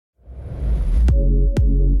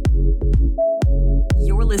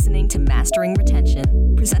You're listening to Mastering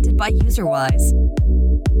Retention, presented by UserWise.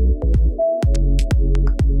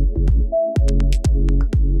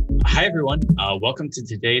 Hi, everyone. Welcome to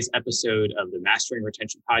today's episode of the Mastering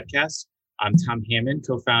Retention podcast. I'm Tom Hammond,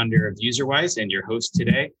 co-founder of UserWise and your host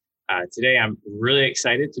today. Today, I'm really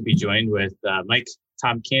excited to be joined with Mike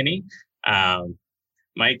Tomcani.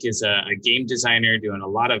 Mike is a game designer doing a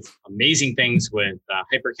lot of amazing things with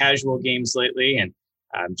hyper-casual games lately, and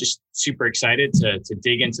I'm just super excited to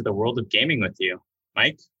dig into the world of gaming with you.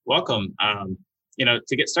 Mike, welcome.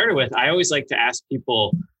 To get started with, I always like to ask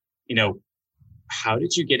people, how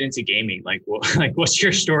did you get into gaming? What's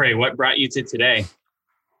your story? What brought you to today?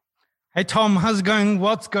 Hey, Tom, how's it going?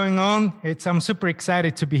 What's going on? I'm super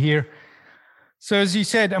excited to be here. So as you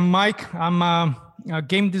said, I'm Mike. I'm a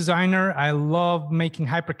game designer. I love making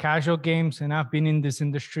hyper-casual games, and I've been in this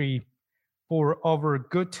industry for over a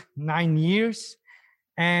good 9 years.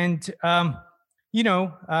 And,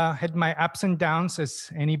 had my ups and downs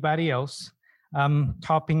as anybody else,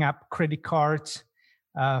 topping up credit cards,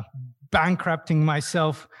 bankrupting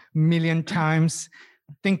myself a million times,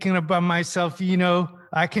 thinking about myself,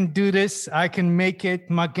 I can do this, I can make it,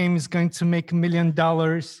 my game is going to make $1 million.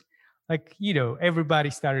 Everybody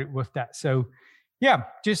started with that. So yeah,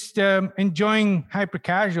 just enjoying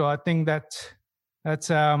hyper-casual. I think that's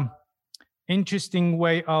interesting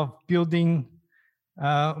way of building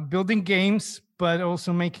games, but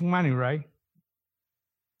also making money, right?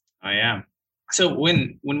 Oh, yeah. So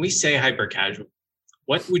when we say hyper-casual,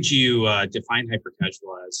 what would you define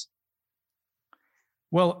hyper-casual as?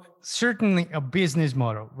 Well, certainly a business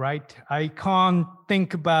model, right? I can't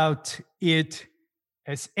think about it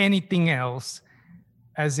as anything else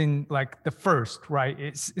as in like the first, right?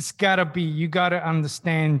 It's gotta be, you gotta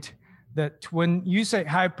understand that when you say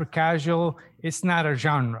hyper-casual, it's not a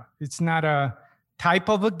genre. It's not a type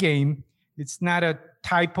of a game. It's not a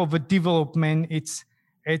type of a development. It's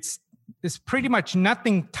pretty much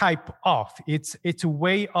nothing type of. It's a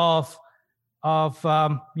way of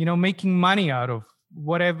making money out of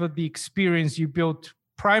whatever the experience you built,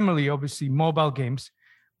 primarily, obviously, mobile games,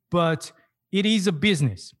 but it is a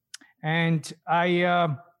business. And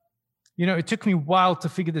it took me a while to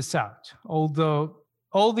figure this out. Although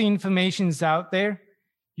all the information is out there,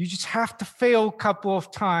 you just have to fail a couple of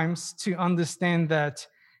times to understand that,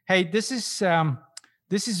 hey, this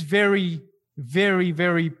is very, very,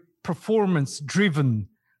 very performance-driven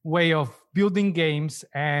way of building games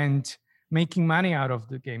and making money out of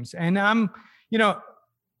the games. And I'm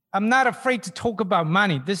not afraid to talk about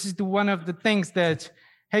money. This is one of the things that,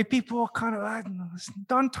 hey, people are kind of like,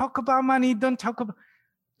 don't talk about money,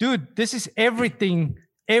 dude, this is everything,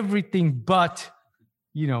 but,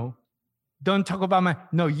 don't talk about money.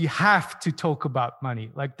 No, you have to talk about money.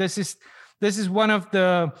 Like this is one of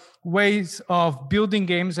the ways of building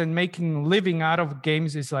games and making a living out of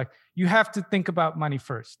games is like, you have to think about money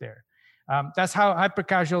first there. That's how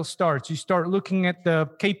hyper-casual starts. You start looking at the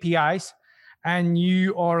KPIs and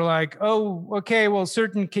you are like, oh, okay, well,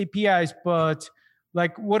 certain KPIs, but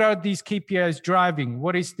like, what are these KPIs driving?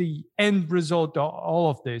 What is the end result of all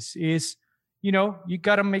of this? Is, you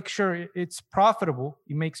got to make sure it's profitable.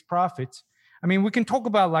 It makes profits. I mean, we can talk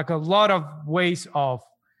about like a lot of ways of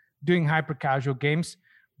doing hyper-casual games,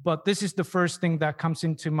 but this is the first thing that comes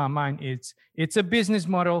into my mind. It's a business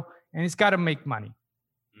model and it's got to make money.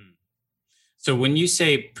 So when you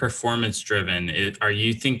say performance-driven, are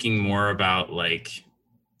you thinking more about like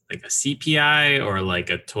a CPI or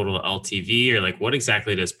like a total LTV, or like what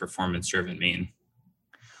exactly does performance-driven mean?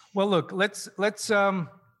 Well, look, let's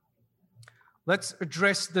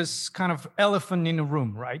address this kind of elephant in the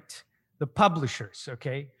room, right? The publishers,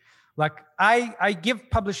 okay? Like I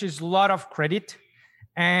give publishers a lot of credit,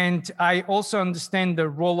 and I also understand the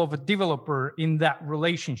role of a developer in that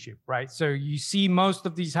relationship, right? So you see most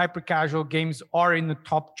of these hyper-casual games are in the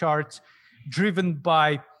top charts, driven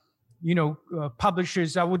by,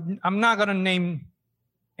 publishers. I'm not going to name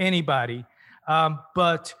anybody,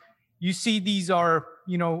 but you see these are,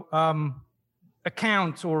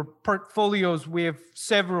 accounts or portfolios with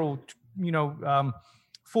several,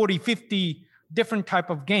 40, 50 different type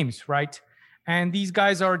of games, right? And these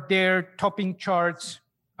guys are there topping charts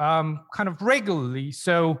kind of regularly.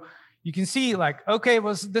 So you can see like, okay,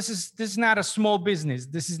 well, this is not a small business.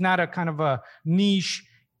 This is not a kind of a niche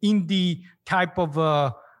indie type of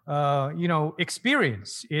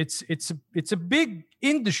experience. It's a big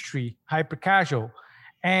industry, hyper casual.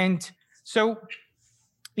 And so,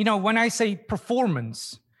 when I say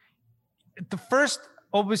performance, the first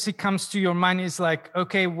obviously comes to your mind is like,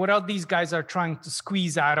 okay, what are these guys are trying to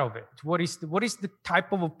squeeze out of it? What is the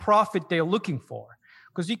type of a profit they're looking for?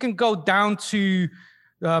 because you can go down to,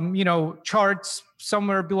 charts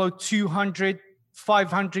somewhere below 200,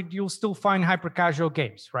 500, you'll still find hyper casual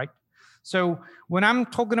games, right? So when I'm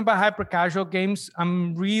talking about hyper casual games,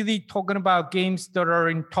 I'm really talking about games that are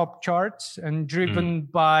in top charts and driven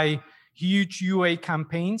by huge UA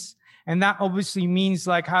campaigns. And that obviously means,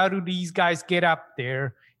 like, how do these guys get up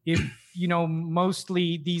there if,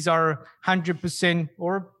 mostly these are 100%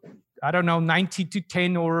 or, I don't know, 90 to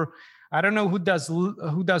 10, or I don't know who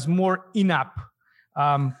does more in-app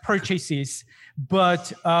purchases,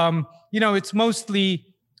 but it's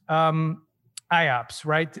mostly IAPs,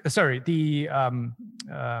 right? Sorry, the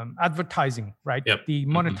advertising, right? Yep. The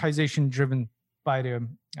monetization driven by the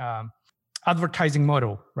advertising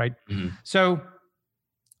model, right? So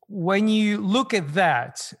when you look at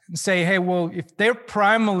that and say, hey, well, if they're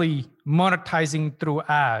primarily monetizing through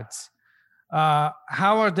ads, how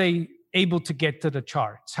are they able to get to the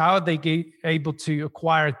charts? How are they able to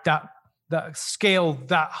acquire that scale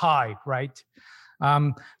that high, right?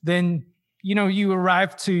 Then you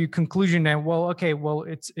arrive to conclusion that,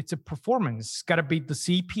 it's a performance. It's got to beat the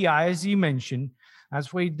CPI, as you mentioned.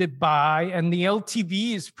 That's where they buy, and the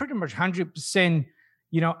LTV is pretty much 100%,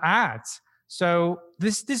 ads. So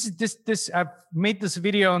this I've made this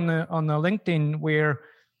video on the LinkedIn where,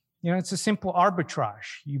 it's a simple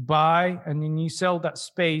arbitrage. You buy and then you sell that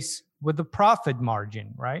space with a profit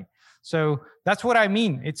margin, right? So that's what I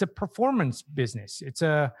mean. It's a performance business. It's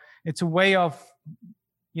a way of,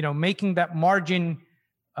 making that margin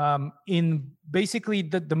in basically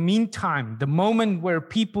the meantime, the moment where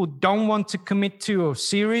people don't want to commit to a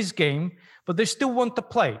serious game, but they still want to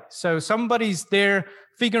play. So somebody's there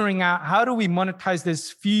figuring out, how do we monetize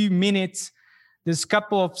this few minutes, this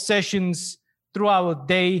couple of sessions throughout a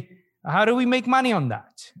day? How do we make money on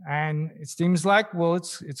that? And it seems like, well,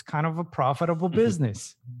 it's kind of a profitable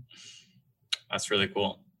business. That's really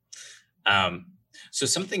cool. So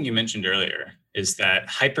something you mentioned earlier is that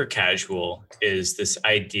hyper casual is this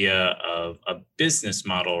idea of a business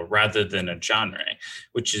model rather than a genre,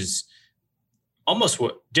 which is almost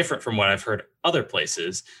different from what I've heard other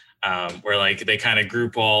places, where like they kind of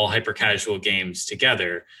group all hyper casual games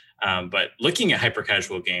together. But looking at hyper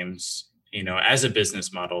casual games, as a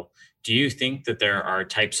business model, do you think that there are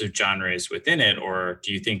types of genres within it, or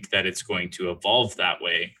do you think that it's going to evolve that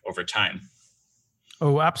way over time?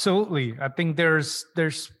 Oh, absolutely. I think there's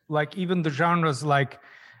like even the genres, like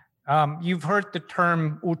you've heard the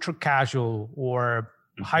term ultra casual or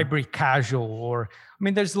hybrid casual, or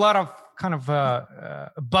there's a lot of kind of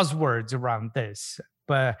buzzwords around this.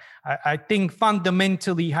 But I think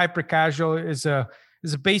fundamentally hyper casual is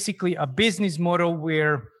basically a business model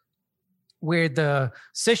where the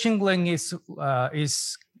session length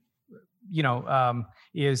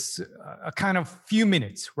is a kind of few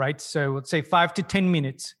minutes, right? So let's say 5 to 10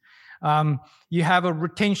 minutes. You have a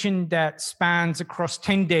retention that spans across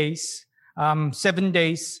 10 days, 7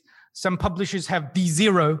 days. Some publishers have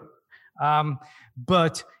D0,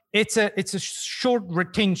 but it's a short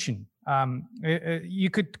retention. You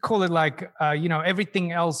could call it like,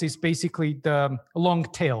 everything else is basically the long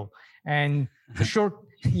tail, and the short,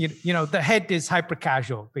 the head is hyper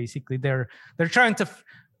casual. Basically, they're trying to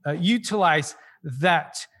utilize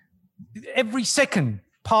that every second,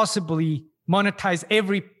 possibly monetize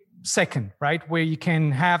every second, right? Where you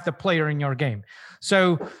can have the player in your game.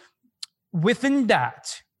 So within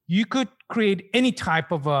that, you could create any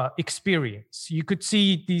type of experience. You could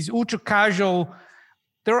see these ultra casual,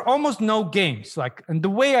 there are almost no games. And the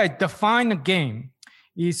way I define a game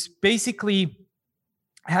is basically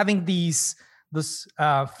having this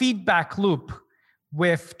feedback loop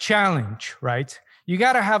with challenge, right? You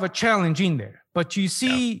got to have a challenge in there, but you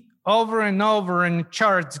see over and over in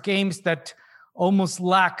charts games that almost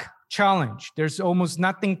lack challenge. There's almost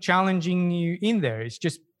nothing challenging you in there. It's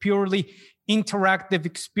just purely interactive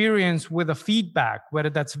experience with a feedback, whether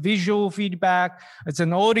that's visual feedback, it's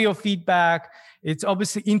an audio feedback. It's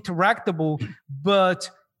obviously interactable, but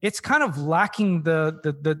it's kind of lacking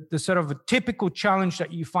the sort of a typical challenge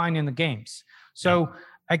that you find in the games. So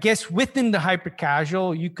I guess within the hyper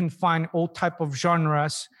casual, you can find all type of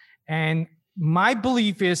genres. And my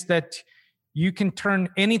belief is that you can turn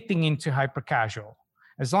anything into hyper casual,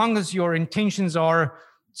 as long as your intentions are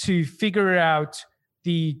to figure out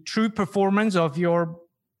the true performance of your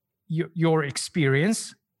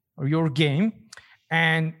experience or your game,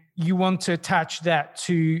 and you want to attach that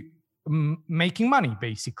to making money,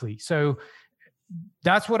 basically. So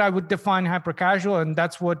that's what I would define hyper casual, and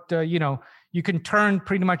that's what you can turn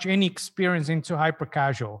pretty much any experience into hyper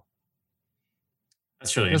casual.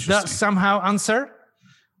 That's really Does interesting. that somehow answer?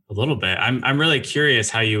 A little bit. I'm really curious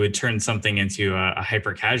how you would turn something into a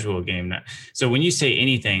hyper casual game. So when you say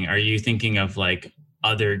anything, are you thinking of like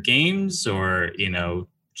other games or,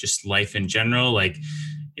 just life in general? Like,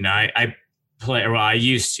 I play, well, I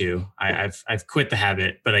used to, I've quit the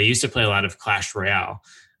habit, but I used to play a lot of Clash Royale.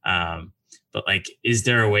 But like, is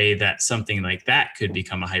there a way that something like that could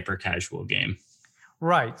become a hyper casual game?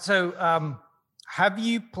 Right. So have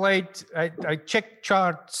you played, I check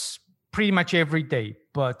charts pretty much every day,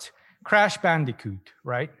 but Crash Bandicoot,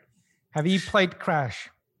 right? Have you played Crash?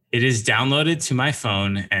 It is downloaded to my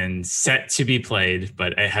phone and set to be played,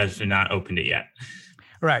 but I have not opened it yet.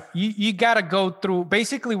 Right. You got to go through.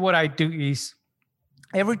 Basically, what I do is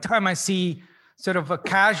every time I see sort of a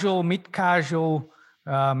casual, mid-casual,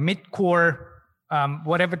 mid-core,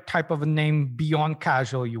 whatever type of a name beyond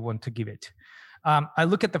casual you want to give it, I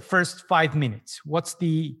look at the first 5 minutes. What's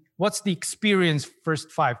the experience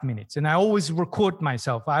first 5 minutes? And I always record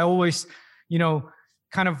myself. I always,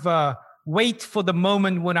 kind of wait for the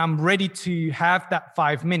moment when I'm ready to have that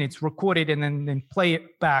 5 minutes, record it, and then play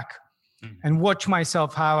it back and watch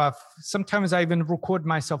myself sometimes I even record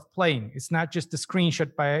myself playing. It's not just a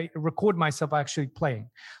screenshot, but I record myself actually playing.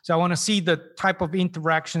 So I want to see the type of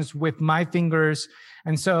interactions with my fingers.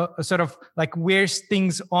 And so sort of like where's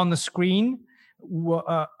things on the screen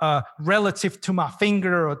relative to my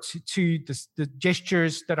finger or to the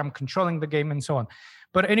gestures that I'm controlling the game and so on.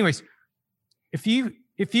 But anyways,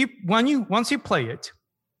 once you play it,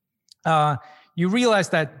 you realize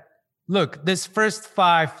that, look, this first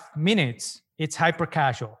 5 minutes, it's hyper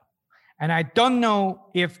casual. And I don't know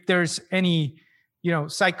if there's any,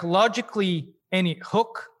 psychologically any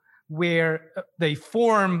hook where they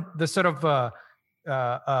form the sort of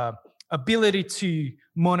ability to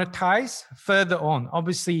monetize further on.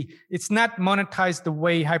 Obviously, it's not monetized the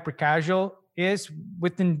way hyper casual is.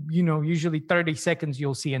 Within, usually 30 seconds,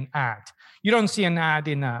 you'll see an ad. You don't see an ad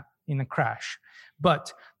in a Crash.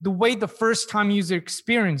 But the way the first time user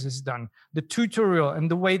experience is done, the tutorial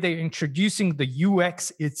and the way they're introducing the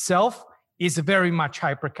UX itself is very much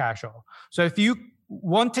hyper casual. So if you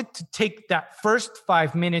wanted to take that first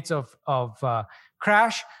 5 minutes of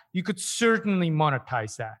Crash, you could certainly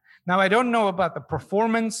monetize that. Now, I don't know about the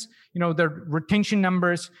performance, the retention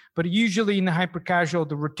numbers, but usually in the hyper casual,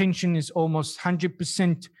 the retention is almost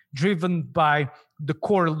 100% driven by the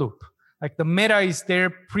core loop. Like the meta is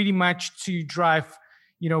there pretty much to drive,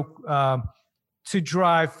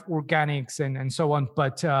 organics and so on.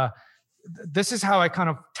 But this is how I kind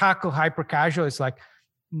of tackle hyper casual. It's like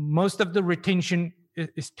most of the retention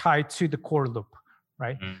is tied to the core loop,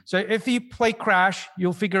 right? Mm-hmm. So if you play Crash,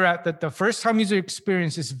 you'll figure out that the first time user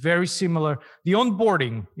experience is very similar. The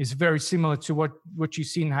onboarding is very similar to what you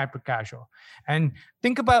see in hyper casual. And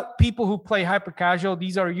think about people who play hyper casual.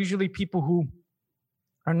 These are usually people who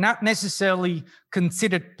are not necessarily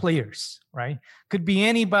considered players, right? Could be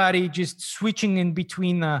anybody just switching in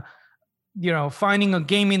between finding a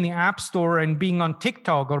game in the App Store and being on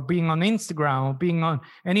TikTok or being on Instagram or being on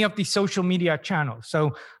any of the social media channels.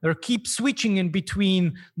 So they keep switching in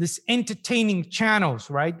between this entertaining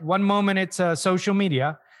channels, right? One moment it's social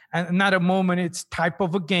media, and another moment it's type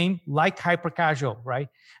of a game like hyper casual, right?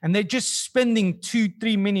 And they're just spending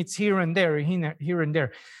 2-3 minutes here and there.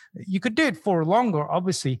 You could do it for longer,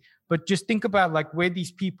 obviously, but just think about like where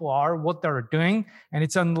these people are, what they're doing, and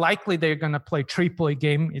it's unlikely they're going to play AAA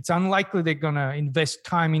game. It's unlikely they're going to invest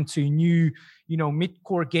time into a new,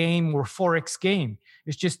 mid-core game or Forex game.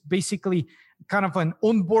 It's just basically kind of an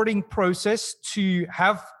onboarding process to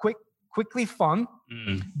have quickly fun,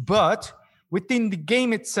 but within the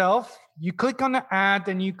game itself, you click on the ad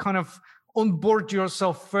and you kind of onboard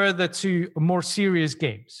yourself further to more serious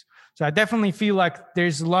games. So I definitely feel like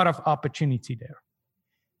there's a lot of opportunity there.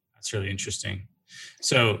 That's really interesting.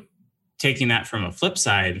 So taking that from a flip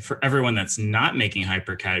side, for everyone that's not making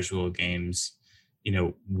hyper casual games,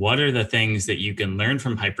 what are the things that you can learn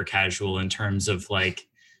from hyper casual in terms of like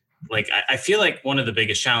I feel like one of the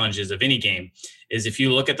biggest challenges of any game is if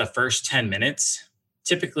you look at the first 10 minutes,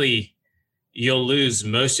 typically you'll lose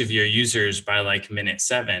most of your users by like minute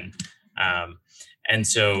 7. And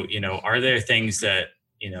so, are there things that,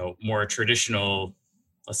 more traditional,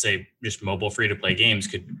 let's say just mobile free-to-play games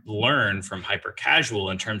could learn from hyper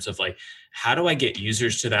casual in terms of like, how do I get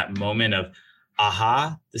users to that moment of,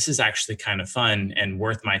 aha, this is actually kind of fun and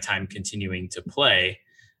worth my time continuing to play,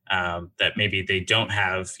 that maybe they don't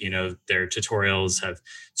have, their tutorials have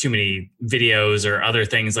too many videos or other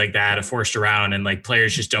things like that forced around, and like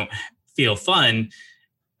players just don't feel fun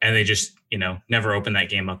and they just, never open that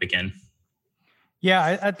game up again.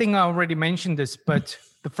 Yeah, I think I already mentioned this, but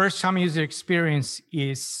the first time user experience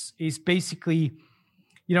is basically,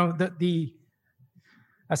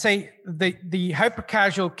 I say the hyper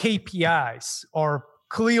casual KPIs are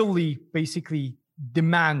clearly basically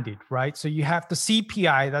demanded, right? So you have the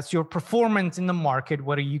CPI, that's your performance in the market,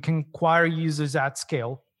 whether you can acquire users at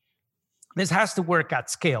scale. This has to work at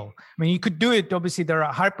scale. I mean, you could do it. Obviously, there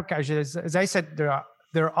are hyper casual. As I said,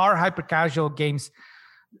 there are hyper casual games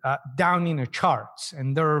down in the charts,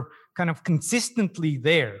 and they're kind of consistently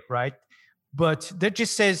there, right? But that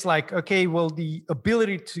just says like, okay, well, the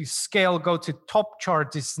ability to scale, go to top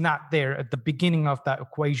charts is not there at the beginning of that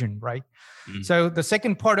equation, right? Mm-hmm. So the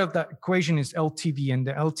second part of that equation is LTV, and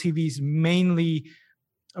the LTV is mainly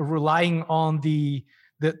relying on the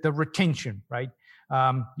retention, right?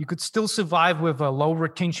 You could still survive with a low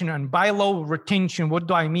retention, and by low retention, what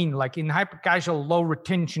do I mean? Like in hyper casual, low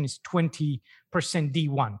retention is 20%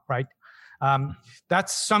 D1, right?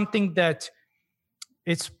 That's something that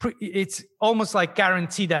it's almost like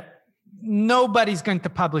guarantee that nobody's going to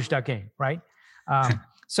publish that game, right?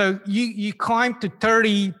 So you climb to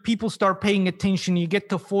 30, people start paying attention. You get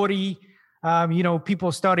to 40,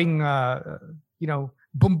 people starting,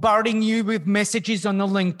 bombarding you with messages on the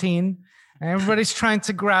LinkedIn. Everybody's trying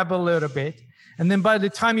to grab a little bit. And then by the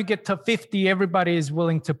time you get to 50, everybody is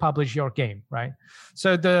willing to publish your game, right?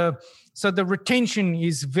 So the retention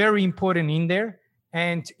is very important in there.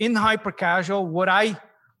 And in hyper casual,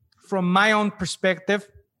 from my own perspective,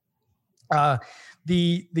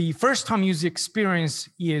 the first time user experience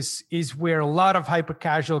is where a lot of hyper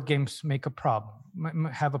casual games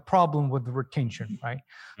have a problem with the retention, right?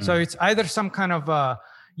 Mm. So it's either some kind of a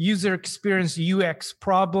user experience UX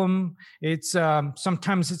problem. It's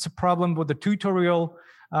sometimes it's a problem with the tutorial.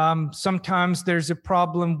 Sometimes there's a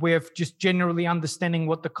problem with just generally understanding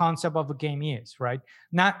what the concept of a game is, right?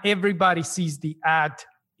 Not everybody sees the ad,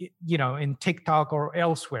 in TikTok or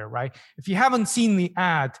elsewhere, right? If you haven't seen the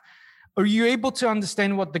ad, are you able to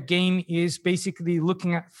understand what the game is basically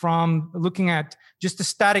looking at just a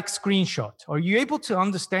static screenshot? Are you able to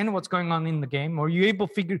understand what's going on in the game? Are you able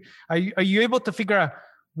to figure out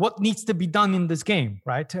what needs to be done in this game,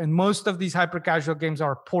 right? And most of these hyper casual games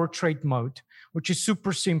are portrait mode, which is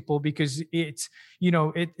super simple because it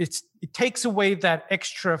takes away that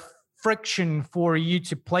extra friction for you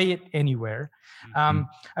to play it anywhere. Mm-hmm.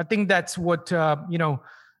 I think that's what a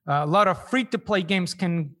lot of free-to-play games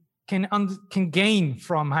can gain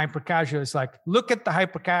from hyper casual. It's like, look at the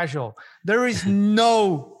hyper casual. There's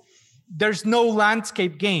no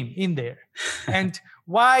landscape game in there, and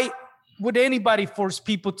why would anybody force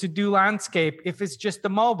people to do landscape if it's just a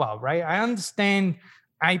mobile, right? I understand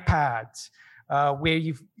iPads, where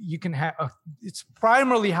you can have it's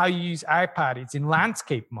primarily how you use iPad. It's in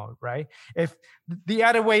landscape mode, right? If the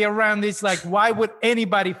other way around is like, why would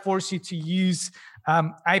anybody force you to use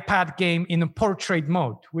iPad game in a portrait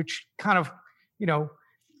mode? Which kind of,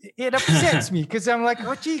 it upsets me because I'm like,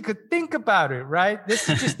 oh, gee, you could think about it, right? This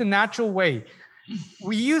is just the natural way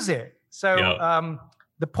we use it. So. Yeah.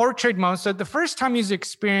 The portrait mode. So the first time user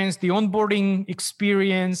experience, the onboarding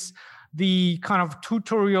experience, the kind of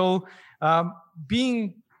tutorial,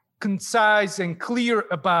 being concise and clear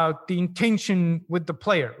about the intention with the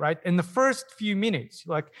player, right? In the first few minutes,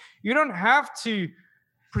 like you don't have to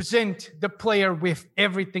present the player with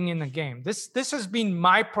everything in the game. This has been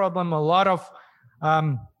my problem a lot of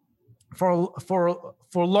for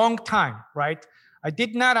a long time, right? I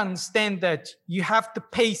did not understand that you have to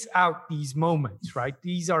pace out these moments, right?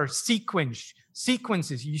 These are sequences.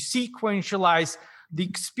 You sequentialize the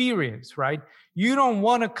experience, right? You don't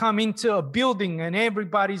want to come into a building and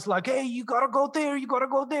everybody's like, hey, you got to go there, you got to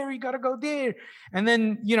go there, you got to go there. And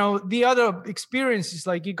then, the other experience is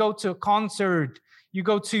like you go to a concert, you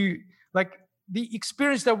go to like the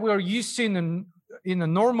experience that we're used to in a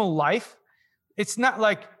normal life. It's not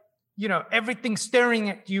like, everything's staring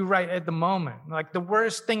at you right at the moment. Like the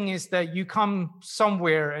worst thing is that you come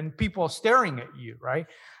somewhere and people are staring at you, right?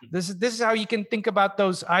 This is how you can think about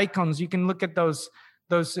those icons. You can look at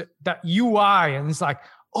that UI and it's like,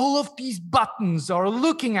 all of these buttons are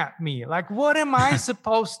looking at me. Like, what am I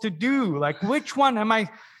supposed to do? Like, which one am I?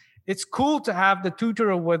 It's cool to have the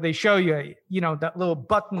tutorial where they show you, that little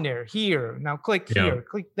button there, here, now click here,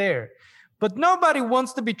 click there. But nobody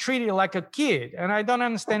wants to be treated like a kid. And I don't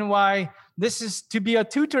understand why this is to be a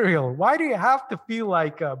tutorial. Why do you have to feel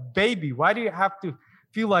like a baby? Why do you have to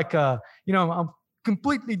feel like I'm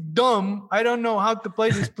completely dumb. I don't know how to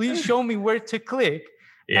play this. Please show me where to click.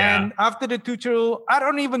 Yeah. And after the tutorial, I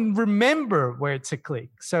don't even remember where to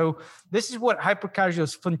click. So this is what hypercasual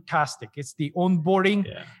is fantastic. It's the onboarding,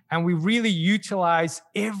 and we really utilize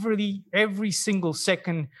every single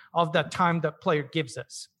second of that time that player gives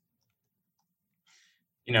us.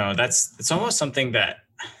 You know, it's almost something that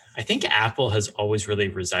I think Apple has always really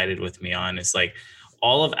resided with me on is like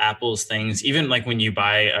all of Apple's things, even like when you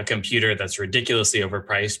buy a computer that's ridiculously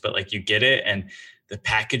overpriced, but like you get it and the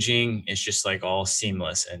packaging is just like all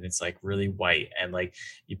seamless and it's like really white, and like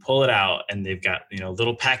you pull it out and they've got,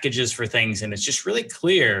 little packages for things, and it's just really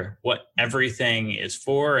clear what everything is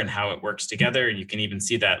for and how it works together. And you can even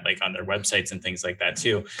see that like on their websites and things like that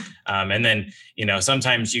too. And then,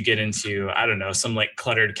 sometimes you get into, I don't know, some like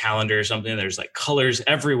cluttered calendar or something. There's like colors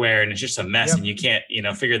everywhere and it's just a mess. Yep. And you can't,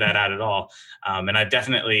 figure that out at all. And I've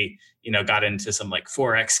definitely, got into some like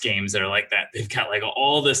 4X games that are like that. They've got like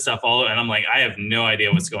all this stuff and I'm like, I have no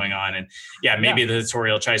idea what's going on. And maybe the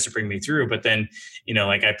tutorial tries to bring me through, but then,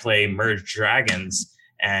 like I play Merge Dragons,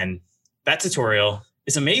 and that tutorial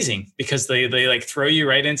is amazing because they like throw you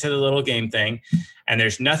right into the little game thing, and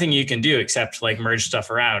there's nothing you can do except like merge stuff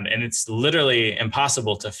around. And it's literally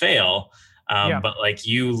impossible to fail. But like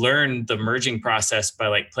you learn the merging process by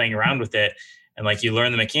like playing around with it, and like you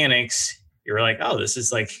learn the mechanics. You're like, oh, this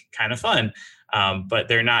is like kind of fun. But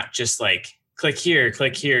they're not just like click here,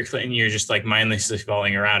 and you're just like mindlessly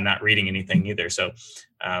falling around, not reading anything either. So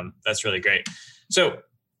that's really great. So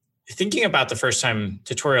thinking about the first time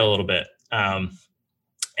tutorial a little bit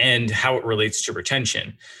and how it relates to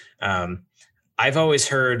retention. I've always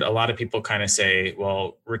heard a lot of people kind of say,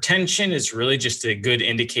 well, retention is really just a good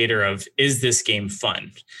indicator of, is this game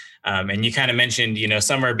fun? And you kind of mentioned,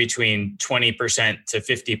 somewhere between 20% to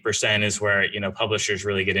 50% is where, publishers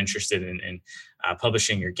really get interested in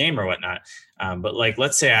publishing your game or whatnot. But like,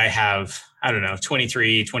 let's say I have,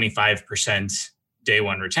 23, 25% day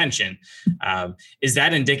one retention. Is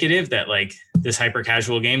that indicative that like this hyper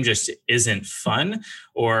casual game just isn't fun?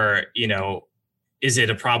 Or, is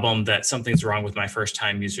it a problem that something's wrong with my first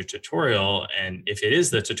time user tutorial? And if it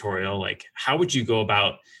is the tutorial, like how would you go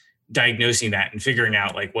about diagnosing that and figuring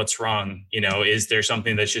out like what's wrong? Is there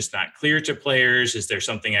something that's just not clear to players? Is there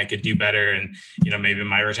something I could do better? And, maybe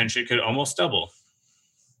my retention could almost double.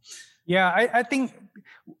 Yeah, I think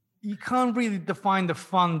you can't really define the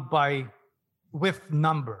fun with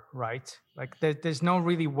number, right? Like there's no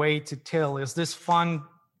really way to tell, is this fun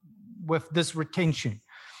with this retention?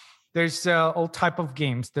 There's all type of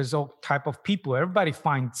games. There's all type of people. Everybody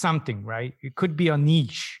finds something, right? It could be a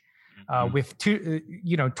niche. With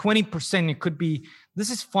 20%, it could be, this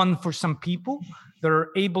is fun for some people that are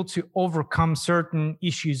able to overcome certain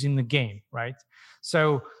issues in the game, right?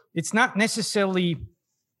 So it's not necessarily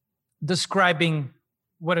describing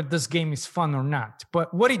whether this game is fun or not,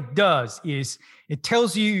 but what it does is it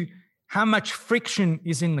tells you how much friction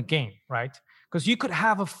is in the game, right? Because you could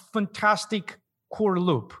have a fantastic core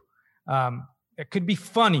loop. It could be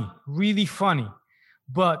funny, really funny,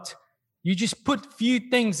 but you just put few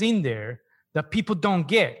things in there that people don't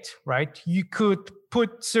get, right? You could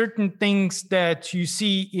put certain things that you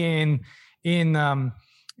see in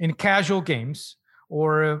casual games,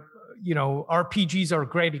 or RPGs are a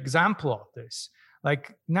great example of this.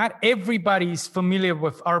 Like not everybody is familiar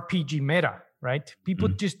with RPG meta, right? People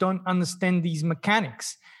just don't understand these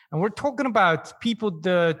mechanics. And we're talking about people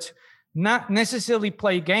that not necessarily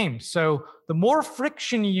play games. So the more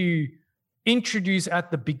friction you introduce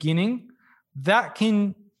at the beginning, that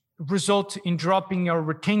can result in dropping your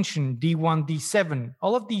retention, D1, D7.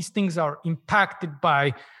 All of these things are impacted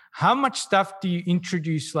by how much stuff do you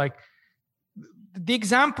introduce. Like the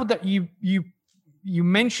example that you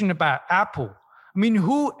mentioned about Apple. I mean,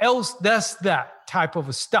 who else does that type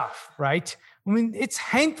of stuff, right? I mean, it's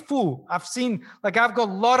handful. I've got a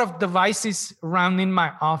lot of devices around in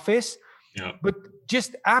my office, but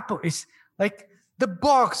just Apple is like, the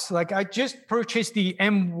box, like I just purchased the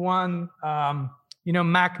M1,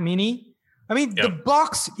 Mac Mini. I mean, the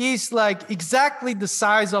box is like exactly the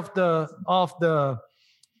size of that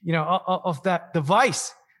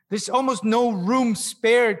device. There's almost no room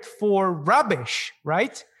spared for rubbish,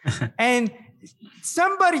 right? And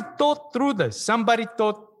somebody thought through this. Somebody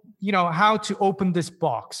thought, how to open this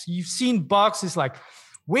box. You've seen boxes like,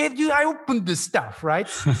 where do I open this stuff, right?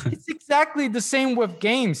 It's exactly the same with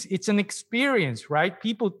games. It's an experience, right?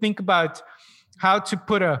 People think about how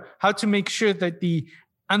to make sure that the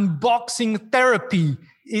unboxing therapy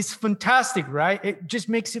is fantastic, right? It just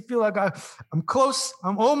makes you feel like I'm close.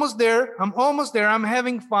 I'm almost there. I'm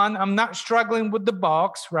having fun. I'm not struggling with the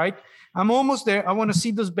box, right? I'm almost there. I want to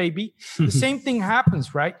see this baby. The same thing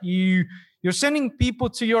happens, right? You're sending people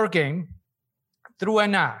to your game through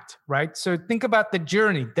an ad, right? So think about the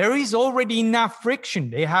journey. There is already enough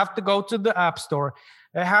friction. They have to go to the App Store.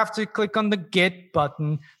 They have to click on the Get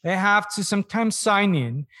button. They have to sometimes sign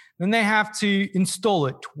in. Then they have to install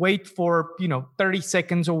it, wait for 30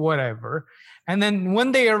 seconds or whatever. And then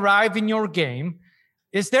when they arrive in your game,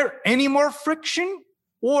 is there any more friction?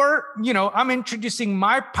 Or, I'm introducing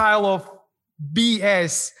my pile of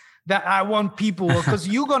BS that I want people, because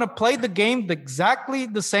you're going to play the game exactly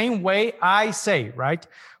the same way I say, right?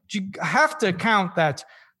 But you have to account that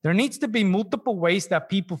there needs to be multiple ways that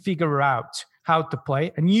people figure out how to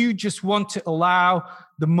play. And you just want to allow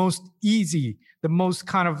the most easy, the most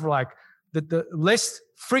kind of like the less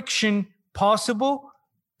friction possible.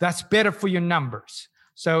 That's better for your numbers.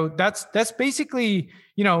 So that's basically,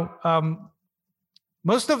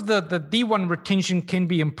 most of the D1 retention can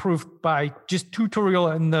be improved by just tutorial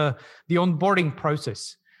and the onboarding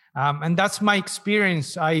process. And that's my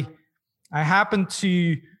experience. I happen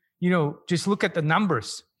to, just look at the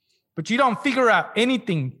numbers, but you don't figure out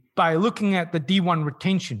anything by looking at the D1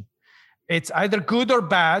 retention. It's either good or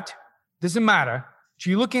bad, doesn't matter. So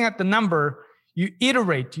you're looking at the number, you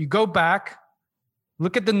iterate, you go back,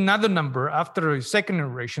 look at another number after a second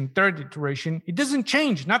iteration, third iteration. It doesn't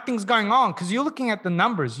change. Nothing's going on because you're looking at the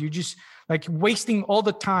numbers. You're just like wasting all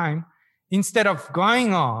the time instead of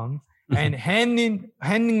going on and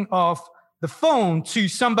handing off the phone to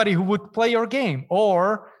somebody who would play your game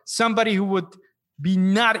or somebody who would be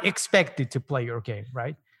not expected to play your game,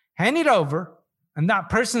 right? Hand it over, and that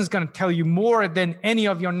person is going to tell you more than any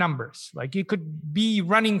of your numbers. Like you could be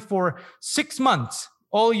running for 6 months,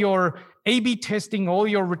 all your A/B testing, all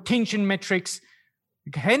your retention metrics.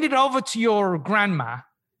 Hand it over to your grandma,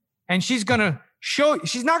 and she's going to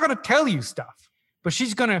she's not going to tell you stuff, but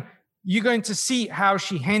you're going to see how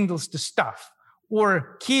she handles the stuff.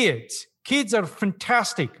 Or kids are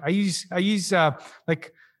fantastic. I use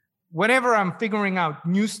like whenever I'm figuring out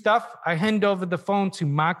new stuff, I hand over the phone to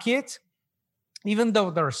my kids. Even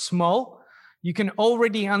though they're small, you can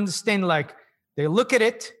already understand, like they look at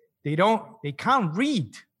it, they can't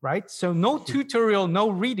read, right? So no tutorial, no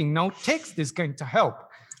reading, no text is going to help.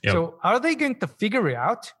 Yep. So are they going to figure it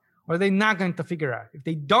out, or are they not going to figure it out? If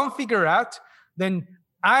they don't figure it out, then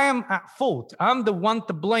I am at fault. I'm the one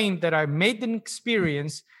to blame that I made an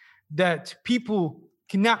experience that people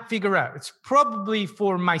cannot figure out. It's probably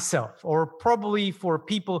for myself or probably for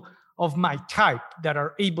people of my type that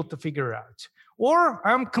are able to figure out. Or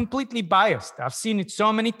I'm completely biased. I've seen it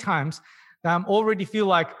so many times that I'm already feel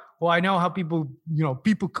like, well, I know how people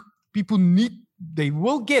they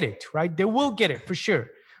will get it, right? They will get it for sure.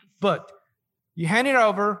 But you hand it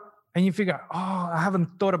over and you figure out, oh, I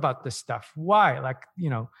haven't thought about this stuff. Why? Like,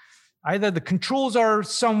 either the controls are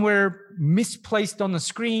somewhere misplaced on the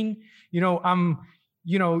screen.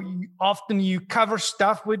 Often you cover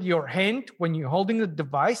stuff with your hand when you're holding the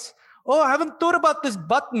device. Oh, I haven't thought about this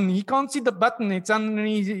button. He can't see the button. It's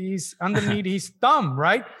underneath his thumb,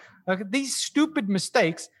 right? Like these stupid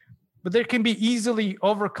mistakes, but they can be easily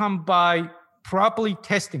overcome by properly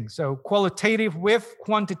testing. So qualitative with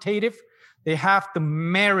quantitative, they have to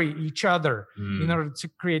marry each other in order to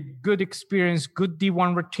create good experience, good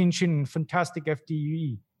D1 retention, and fantastic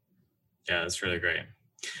FDUE. Yeah, that's really great.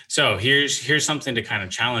 So here's something to kind of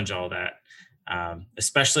challenge all that.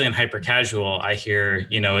 Especially in hyper casual, I hear,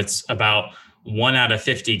 it's about 1 out of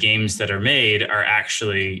 50 games that are made are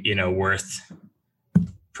actually, worth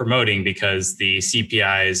promoting because the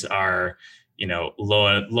CPIs are,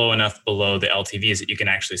 low enough below the LTVs that you can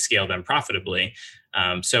actually scale them profitably.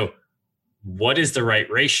 So what is the right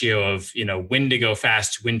ratio of, when to go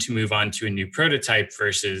fast, when to move on to a new prototype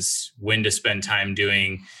versus when to spend time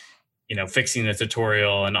doing, fixing the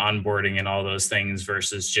tutorial and onboarding and all those things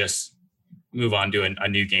versus just move on to a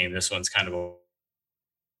new game? This one's kind of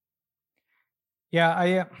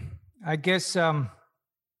Yeah, I guess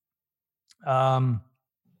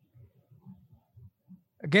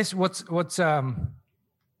what's I've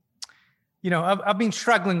been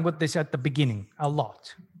struggling with this at the beginning a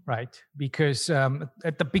lot, right? Because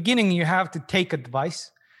at the beginning you have to take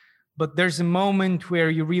advice, but there's a moment where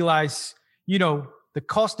you realize, the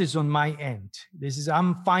cost is on my end.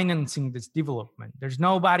 I'm financing this development. There's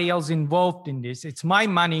nobody else involved in this. It's my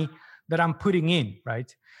money that I'm putting in,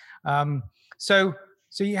 right? So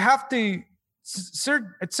you have to,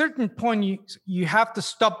 at certain point, you have to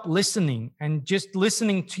stop listening and just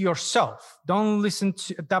listening to yourself.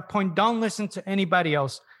 At that point, don't listen to anybody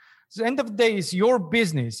else. At the end of the day, it's your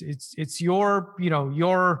business. It's your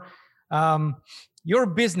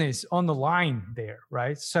business on the line there,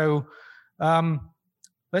 right? So,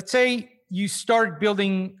 let's say you start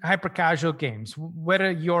building hyper casual games, whether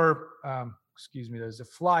you're, there's a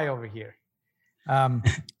fly over here.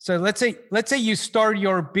 So let's say you start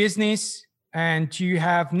your business and you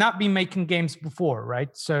have not been making games before, right?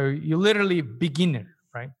 So you're literally a beginner,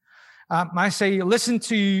 right? I say, listen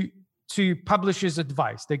to publishers'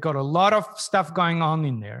 advice. They got a lot of stuff going on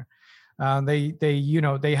in there.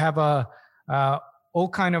 They have all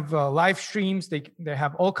kind of live streams. They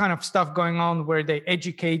have all kind of stuff going on where they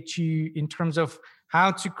educate you in terms of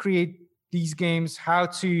how to create these games, how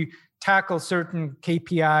to tackle certain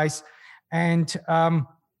KPIs, and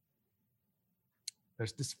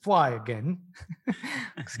there's this fly again.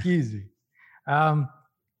 Excuse me.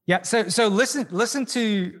 So listen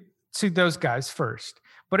to those guys first.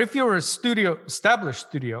 But if you're a established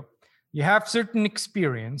studio, you have certain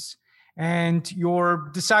experience, and you're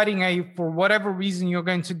deciding, for whatever reason, you're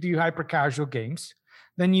going to do hyper casual games,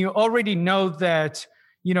 then you already know that,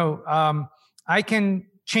 I can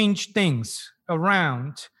change things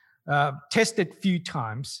around, test it a few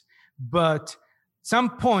times, but at some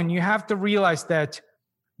point you have to realize that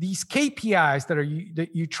these KPIs that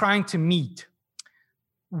you're trying to meet,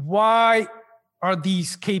 why are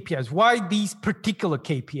these KPIs? Why these particular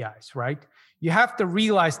KPIs, right? You have to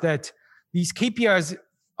realize that these KPIs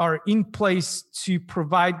are in place to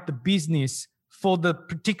provide the business for the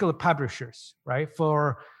particular publishers, right?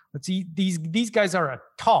 Let's see, these guys are at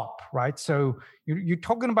top, right? So you're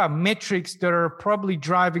talking about metrics that are probably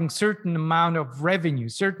driving certain amount of revenue,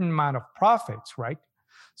 certain amount of profits, right?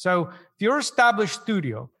 So if you're an established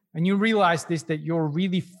studio and you realize this, that you're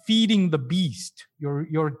really feeding the beast,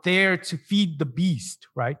 you're there to feed the beast,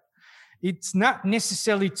 right? It's not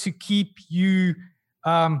necessarily to keep you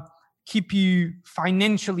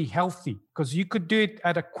financially healthy, because you could do it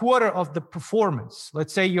at a quarter of the performance.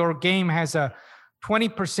 Let's say your game has a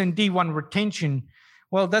 20% D1 retention.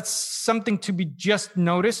 Well, that's something to be just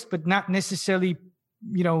noticed, but not necessarily,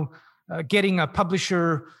 getting a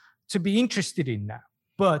publisher to be interested in that.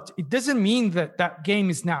 But it doesn't mean that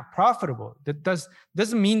game is not profitable. That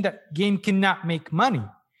doesn't mean that game cannot make money.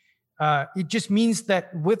 It just means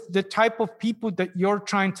that with the type of people that you're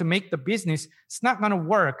trying to make the business, it's not going to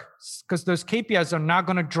work, because those KPIs are not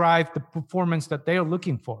going to drive the performance that they're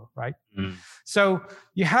looking for, right? Mm. So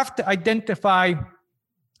you have to identify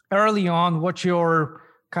early on what your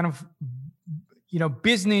kind of,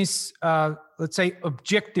 business, let's say,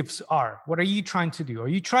 objectives are. What are you trying to do? Are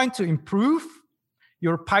you trying to improve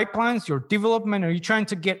your pipelines, your development? Are you trying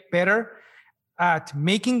to get better at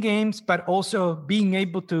making games, but also being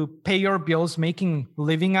able to pay your bills, making a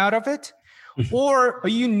living out of it? Or are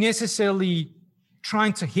you necessarily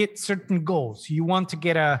trying to hit certain goals? You want to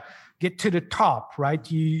get to the top,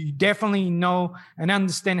 right? You definitely know and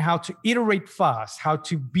understand how to iterate fast, how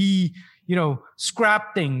to be,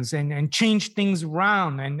 scrap things and change things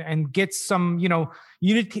around and get some,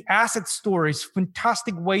 Unity asset store is a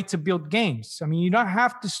fantastic way to build games. I mean, you don't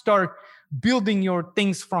have to start building your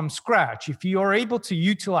things from scratch. If you are able to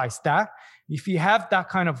utilize that, if you have that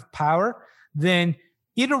kind of power, then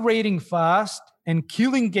iterating fast and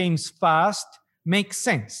killing games fast makes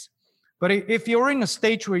sense. But if you're in a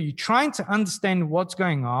stage where you're trying to understand what's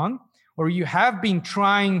going on, or you have been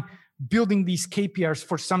building these KPIs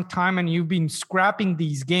for some time and you've been scrapping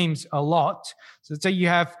these games a lot, so let's say you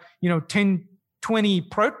have 10, 20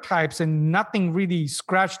 prototypes and nothing really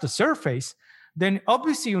scratched the surface, then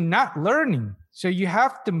obviously you're not learning. So you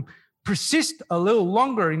have to persist a little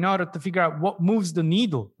longer in order to figure out what moves the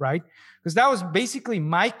needle, right? Because that was basically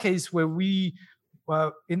my case, where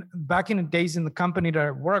back in the days in the company that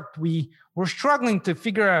I worked, we were struggling to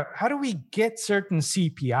figure out, how do we get certain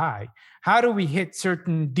CPI? How do we hit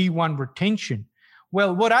certain D1 retention?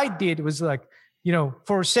 Well, what I did was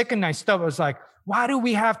for a second I stopped. I was like, why do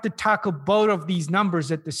we have to tackle both of these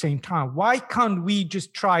numbers at the same time? Why can't we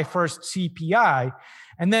just try first CPI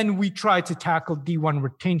and then we try to tackle D1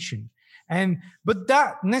 retention? But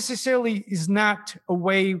that necessarily is not a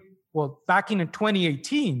way. Well, back in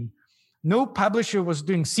 2018, no publisher was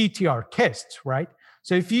doing CTR tests, right?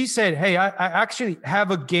 So if you said, hey, I actually have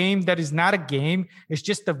a game that is not a game, it's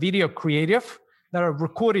just a video creative that are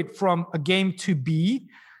recorded from a game to be,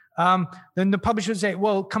 then the publisher would say,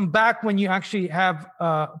 well, come back when you actually have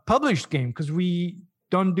a published game, because we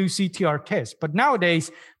don't do CTR tests. But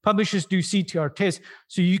nowadays, publishers do CTR tests,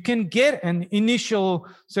 so you can get an initial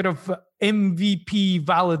sort of MVP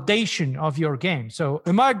validation of your game. So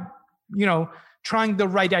am I, trying the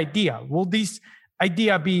right idea? Will this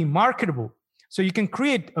idea be marketable? So you can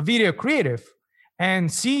create a video creative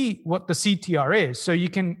and see what the CTR is. So you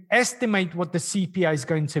can estimate what the CPI is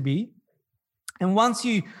going to be. And once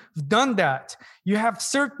you've done that, you have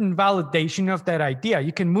certain validation of that idea.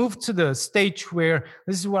 You can move to the stage where,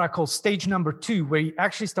 this is what I call stage number 2, where you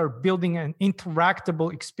actually start building an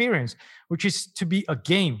interactable experience, which is to be a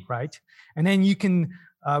game, right? And then you can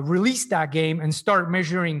release that game and start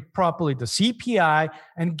measuring properly the CPI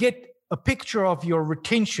and get a picture of your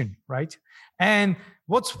retention, right? And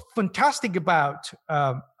what's fantastic about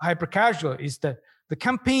hyper casual is that the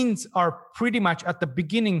campaigns are pretty much at the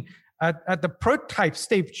beginning, at the prototype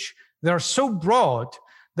stage. They're so broad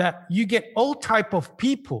that you get all type of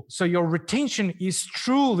people. So your retention is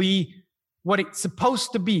truly what it's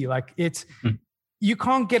supposed to be. Like you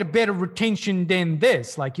can't get a better retention than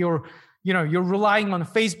this. Like you're relying on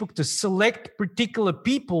Facebook to select particular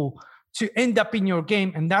people to end up in your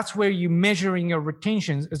game, and that's where you're measuring your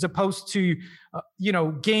retentions, as opposed to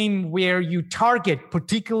game where you target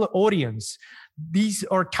particular audience. These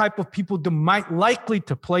are type of people that might likely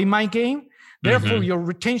to play my game. Therefore, your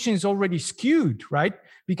retention is already skewed, right?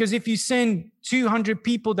 Because if you send 200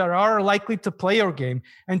 people that are likely to play your game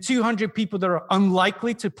and 200 people that are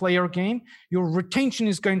unlikely to play your game, your retention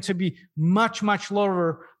is going to be much, much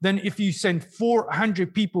lower than if you send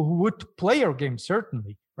 400 people who would play your game,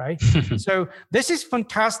 certainly, right? So this is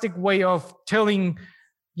fantastic way of telling,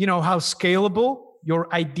 how scalable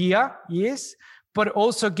your idea is, but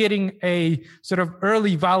also getting a sort of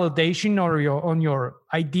early validation on your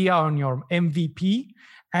idea, on your MVP,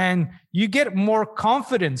 and you get more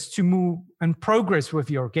confidence to move and progress with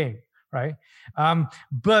your game, right?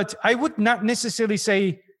 But I would not necessarily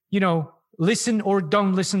say, listen or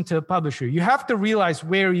don't listen to a publisher. You have to realize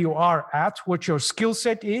where you are at, what your skill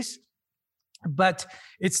set is, but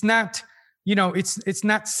it's not, it's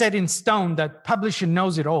not set in stone that publisher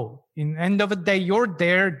knows it all. In the end of the day, you're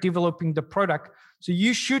there developing the product. So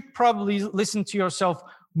you should probably listen to yourself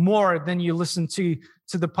more than you listen to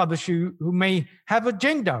the publisher who may have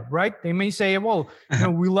agenda, right? They may say, well,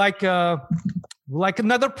 we like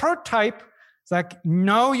another prototype. It's like,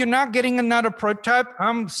 no, you're not getting another prototype.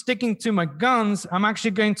 I'm sticking to my guns. I'm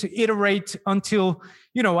actually going to iterate until,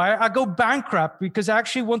 I go bankrupt, because I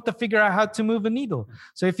actually want to figure out how to move a needle.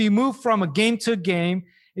 So if you move from a game to a game,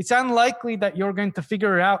 it's unlikely that you're going to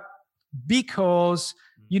figure it out, because,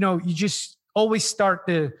 you just always start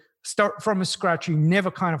from scratch. You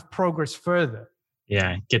never kind of progress further.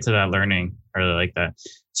 Yeah, get to that learning. I really like that.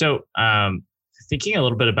 So thinking a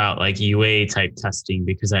little bit about like UA type testing,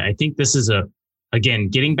 because I think this is again,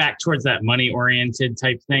 getting back towards that money-oriented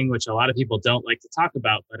type thing, which a lot of people don't like to talk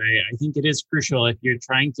about, but I think it is crucial if you're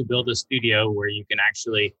trying to build a studio where you can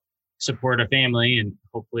actually support a family and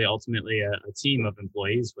hopefully ultimately a team of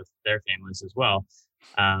employees with their families as well.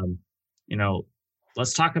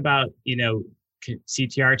 Let's talk about,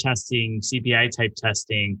 CTR testing, CPI type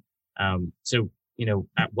testing.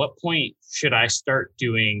 At what point should I start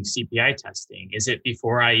doing CPI testing? Is it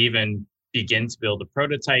before I even begin to build a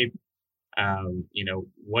prototype?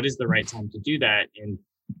 What is the right time to do that? And,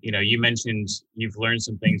 you mentioned you've learned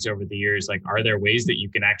some things over the years. Like, are there ways that you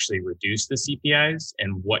can actually reduce the CPIs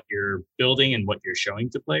and what you're building and what you're showing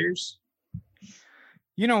to players?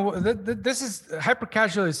 This is hyper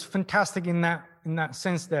casual is fantastic in that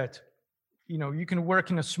sense that, you can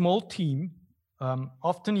work in a small team.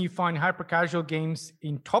 Often you find hyper casual games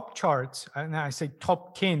in top charts, and I say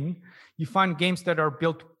top 10, you find games that are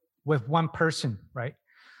built with one person, right?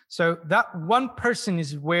 So that one person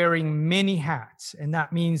is wearing many hats, and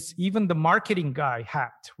that means even the marketing guy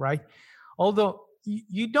hat, right? Although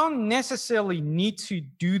you don't necessarily need to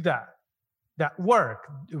do that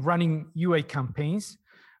work running UA campaigns,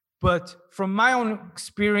 but from my own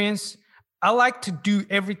experience, I like to do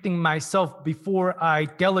everything myself before I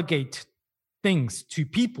delegate things to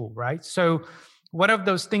people, right? So one of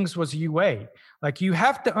those things was UA. Like, you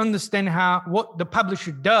have to understand what the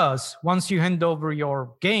publisher does once you hand over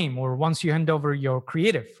your game or once you hand over your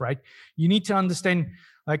creative, right? You need to understand,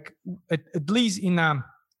 like, at least in a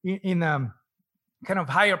kind of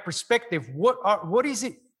higher perspective, what is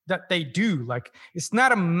it that they do? Like, it's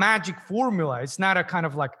not a magic formula. It's not a kind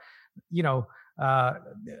of like,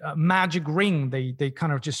 a magic ring. They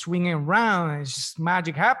kind of just swing it around and it's just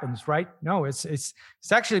magic happens, right? No, it's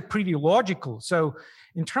actually pretty logical. So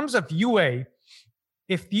in terms of UA,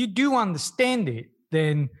 if you do understand it,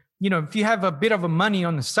 then, if you have a bit of a money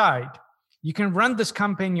on the side, you can run this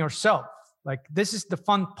campaign yourself. Like, this is the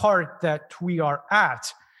fun part that we are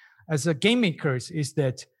at as a game makers, is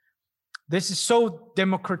that this is so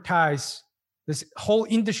democratized, this whole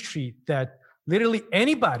industry, that literally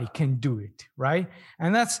anybody can do it, right?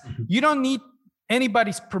 And that's, you don't need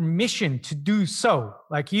anybody's permission to do so.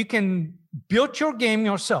 Like, you can build your game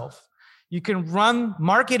yourself. You can run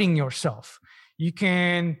marketing yourself. You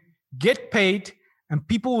can get paid, and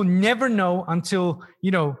people will never know until,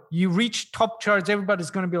 you reach top charts. Everybody's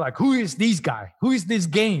going to be like, who is this guy? Who is this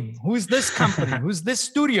game? Who is this company? Who's this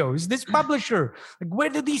studio? Who's this publisher? Like, where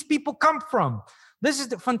do these people come from? This is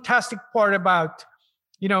the fantastic part about,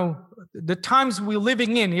 the times we're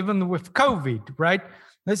living in, even with COVID, right?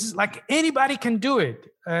 This is like anybody can do it.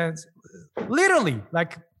 Literally,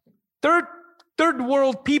 like third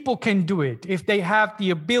world people can do it if they have the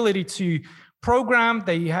ability to program.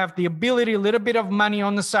 They have the ability, a little bit of money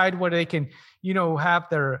on the side where they can, have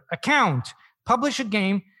their account, publish a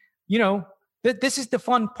game. This is the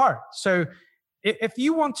fun part. So if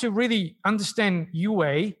you want to really understand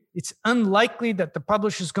UA, it's unlikely that the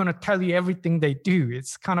publisher is going to tell you everything they do.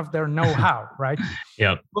 It's kind of their know-how, right?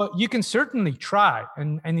 Yeah. But you can certainly try.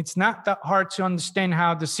 And it's not that hard to understand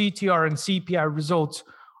how the CTR and CPI results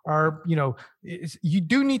are, you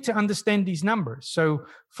do need to understand these numbers. So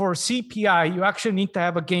for CPI, you actually need to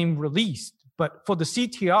have a game released. But for the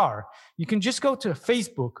CTR, you can just go to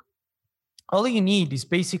Facebook. All you need is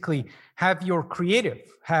basically have your creative,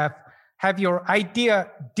 have your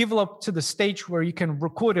idea developed to the stage where you can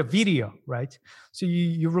record a video, right? So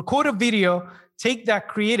you record a video, take that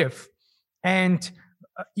creative, and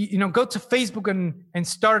go to Facebook and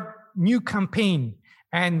start new campaign.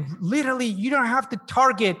 And literally, you don't have to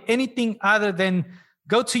target anything other than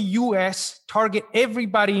go to US, target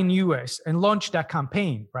everybody in US, and launch that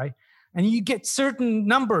campaign, right? And you get certain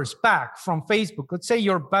numbers back from Facebook. Let's say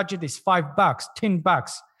your budget is $5,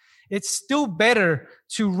 $10. It's still better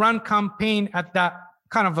to run campaign at that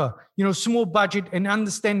kind of a small budget and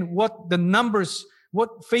understand what the numbers, what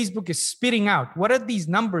Facebook is spitting out. What are these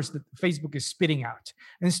numbers that Facebook is spitting out?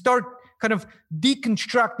 And start kind of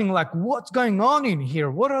deconstructing like what's going on in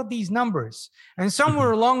here. What are these numbers? And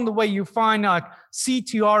somewhere along the way, you find like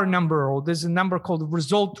CTR number, or there's a number called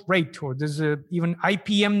result rate, or there's a even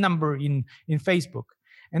IPM number in Facebook.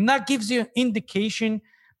 And that gives you an indication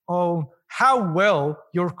of how well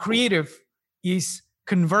your creative is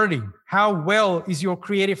converting, how well is your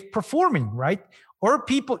creative performing, right? Are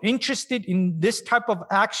people interested in this type of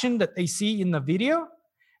action that they see in the video?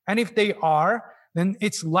 And if they are, then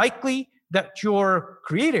it's likely that your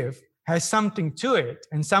creative has something to it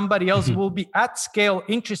and somebody else will be at scale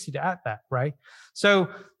interested at that, right? So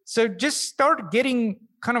just start getting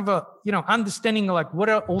kind of a, understanding like what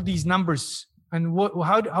are all these numbers and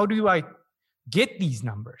how do I get these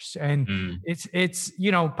numbers? And it's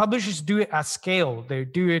publishers do it at scale. They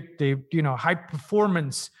do it, high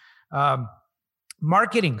performance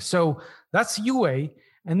marketing. So that's UA.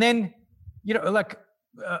 And then,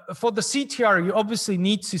 for the CTR, you obviously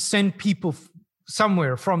need to send people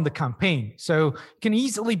somewhere from the campaign. So you can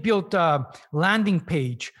easily build a landing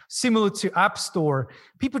page similar to App Store.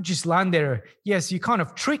 People just land there. Yes, you kind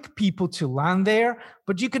of trick people to land there,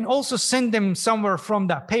 but you can also send them somewhere from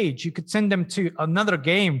that page. You could send them to another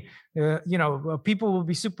game. People will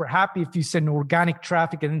be super happy if you send organic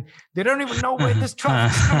traffic and they don't even know where this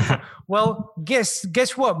traffic is coming from. Well,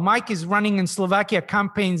 guess what? Mike is running in Slovakia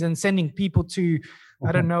campaigns and sending people to,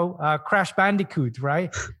 I don't know, Crash Bandicoot,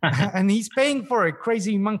 right? And he's paying for it,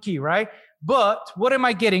 crazy monkey, right? But what am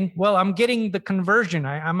I getting? Well, I'm getting the conversion.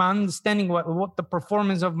 I'm understanding what the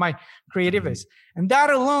performance of my creative is. And that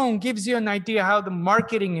alone gives you an idea how the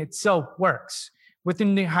marketing itself works.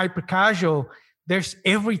 Within the hyper casual, there's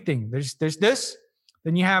everything. There's this,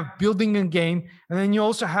 then you have building a game, and then you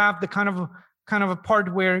also have the kind of a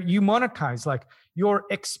part where you monetize, like you're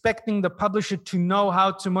expecting the publisher to know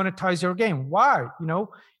how to monetize your game. Why?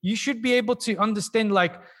 You should be able to understand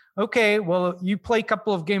like, okay, well, you play a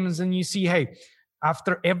couple of games and you see, hey,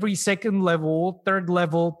 after every second level, third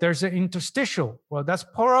level, there's an interstitial. Well, that's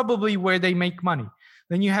probably where they make money.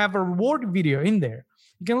 Then you have a reward video in there.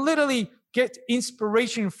 You can literally get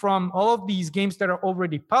inspiration from all of these games that are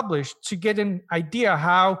already published to get an idea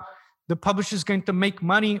how the publisher is going to make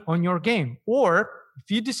money on your game. Or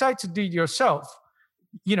if you decide to do it yourself,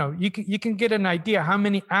 you can get an idea how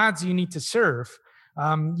many ads you need to serve.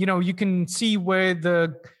 You can see where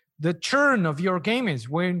the churn of your game is,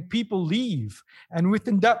 when people leave, and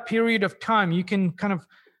within that period of time, you can kind of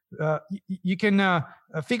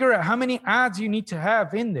figure out how many ads you need to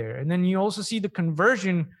have in there, and then you also see the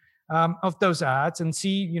conversion of those ads and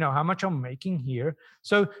see how much I'm making here.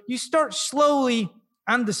 So you start slowly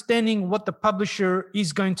understanding what the publisher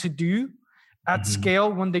is going to do at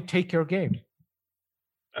scale when they take your game.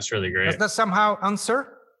 That's really great. Does that somehow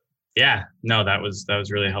answer? Yeah, no, that was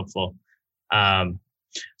really helpful.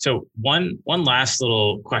 So one last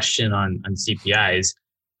little question on CPIs.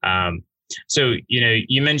 So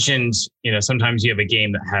you mentioned sometimes you have a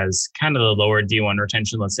game that has kind of the lower D1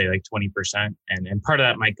 retention, let's say like 20%, and part of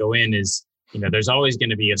that might go in is there's always going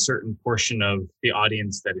to be a certain portion of the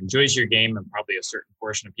audience that enjoys your game, and probably a certain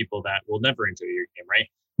portion of people that will never enjoy your game, right?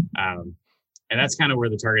 And that's kind of where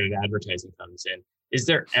the targeted advertising comes in. Is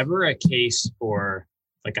there ever a case for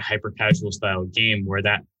like a hyper casual style game where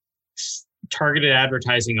that targeted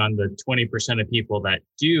advertising on the 20% of people that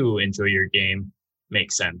do enjoy your game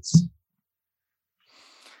make sense?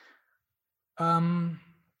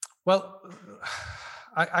 Well,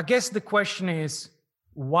 I guess the question is,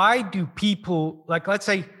 why do people, like, let's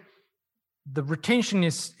say the retention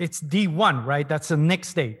it's D1, right? That's the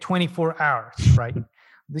next day, 24 hours, right?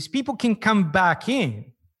 These people can come back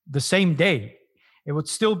in the same day. It would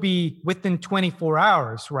still be within 24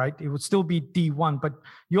 hours, right? It would still be D1, but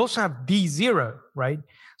you also have D0, right?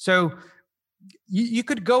 So you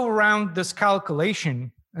could go around this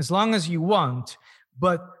calculation as long as you want.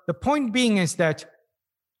 But the point being is that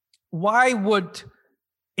why would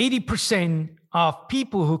 80% of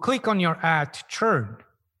people who click on your ad churn?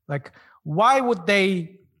 Like, why would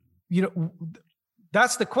they,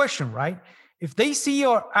 that's the question, right? If they see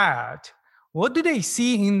your ad, what do they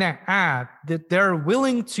see in that ad that they're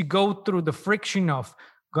willing to go through the friction of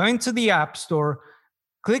going to the App Store,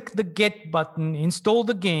 click the get button, install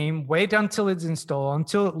the game, wait until it's installed,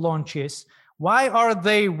 until it launches? Why are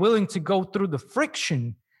they willing to go through the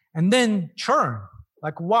friction and then churn?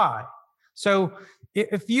 Like, why? So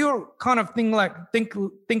if you kind of think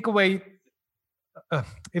away,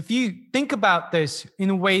 if you think about this in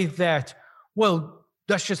a way that, well,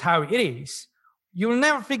 that's just how it is, you will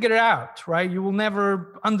never figure it out, right? You will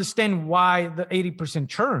never understand why the 80%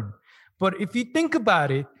 churn. But if you think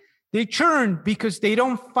about it, they churn because they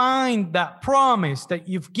don't find that promise that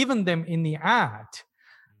you've given them in the ad.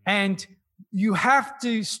 And you have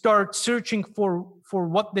to start searching for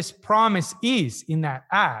what this promise is in that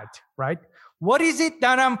ad, right? What is it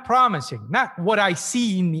that I'm promising? Not what I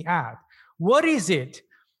see in the ad. What is it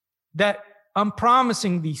that I'm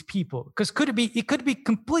promising these people? Because it could be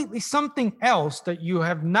completely something else that you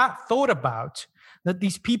have not thought about, that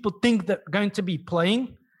these people think that are going to be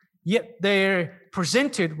playing, yet they're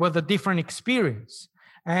presented with a different experience.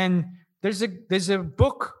 And there's a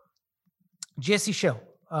book, Jesse Shell.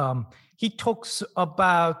 He talks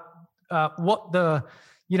about what the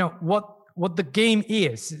game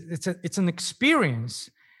is. It's an experience,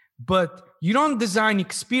 but you don't design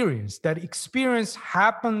experience. That experience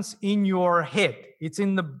happens in your head. It's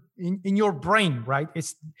in your brain, right?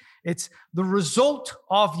 It's the result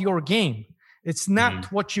of your game. It's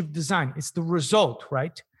not what you've designed. It's the result,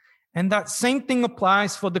 right? And that same thing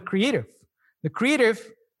applies for the creative. The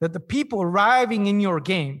creative, that the people arriving in your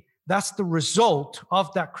game, that's the result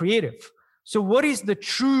of that creative. So what is the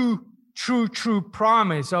true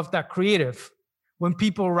promise of that creative when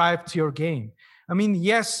people arrive to your game? I mean,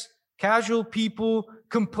 yes, casual people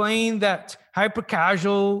complain that hyper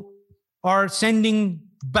casual are sending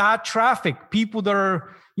bad traffic. People that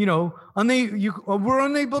are, we're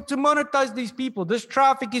unable to monetize these people. This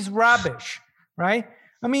traffic is rubbish, right?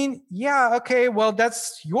 I mean, yeah, okay, well,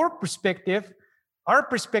 that's your perspective. Our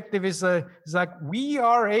perspective is like, we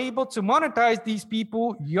are able to monetize these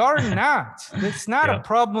people. You're not. It's not a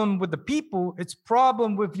problem with the people. It's a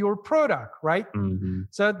problem with your product, right? Mm-hmm.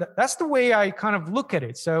 So that's the way I kind of look at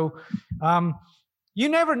it. So you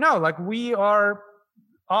never know. Like, we are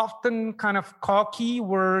often kind of cocky.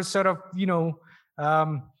 We're sort of,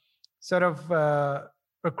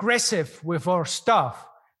 aggressive with our stuff.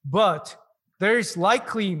 But there's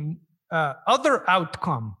likely other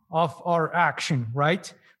outcome of our action,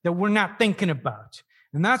 right? That we're not thinking about.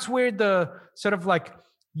 And that's where the sort of like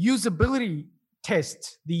usability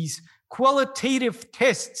tests, these qualitative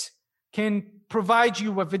tests, can provide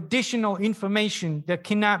you with additional information that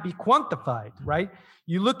cannot be quantified, right?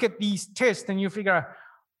 You look at these tests and you figure out,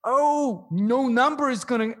 oh, no number is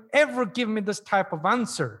going to ever give me this type of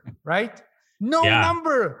answer, right? No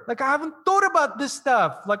number. Like, I haven't thought about this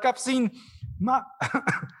stuff. Like, I've seen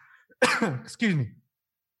excuse me.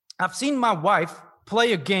 I've seen my wife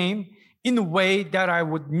play a game in a way that I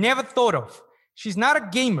would never thought of. She's not a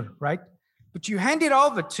gamer, right? But you hand it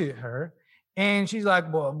over to her and she's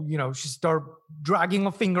like, well, she starts dragging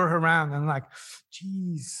her finger around and like,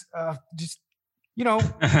 geez, just, do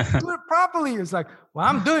it properly. It's like, well,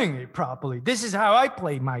 I'm doing it properly. This is how I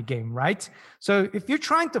play my game, right? So if you're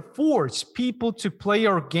trying to force people to play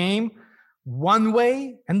your game one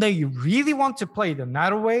way and they really want to play it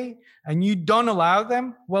another way and you don't allow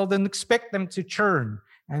them, well, then expect them to churn.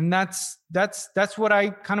 And that's what I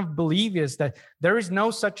kind of believe, is that there is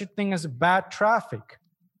no such a thing as bad traffic.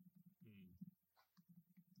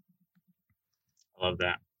 I love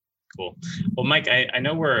that. Cool. Well, Mike, I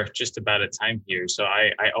know we're just about at time here. So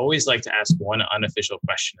I always like to ask one unofficial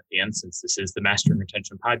question at the end, since this is the Mastering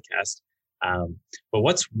Retention podcast. But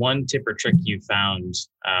what's one tip or trick you found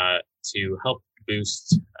to help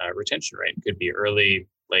boost retention rate? It could be early,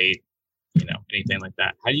 late, anything like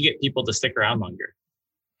that. How do you get people to stick around longer?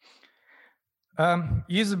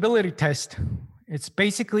 Usability test. It's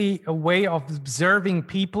basically a way of observing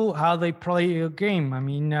people, how they play a game. I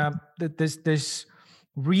mean, there's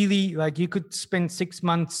really, like, you could spend 6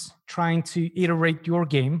 months trying to iterate your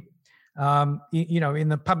game. In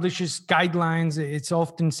the publisher's guidelines, it's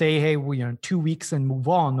often say, hey, 2 weeks and move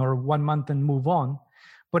on, or 1 month and move on.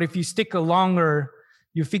 But if you stick longer,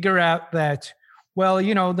 you figure out that, well,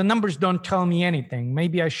 the numbers don't tell me anything.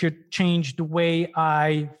 Maybe I should change the way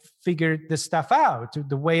I figure this stuff out,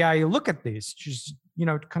 the way I look at this. Just,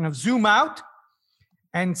 kind of zoom out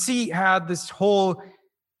and see how this whole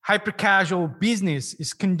hyper-casual business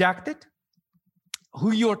is conducted,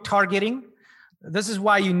 who you're targeting. This is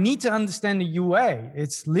why you need to understand the UA.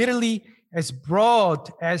 It's literally as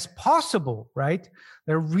broad as possible, right?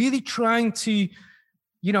 They're really trying to,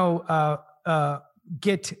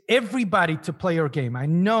 get everybody to play your game. I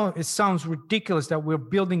know it sounds ridiculous that we're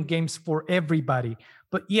building games for everybody,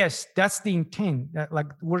 but yes, that's the intent. That, like,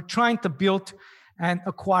 we're trying to build and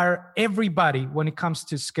acquire everybody when it comes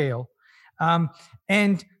to scale. And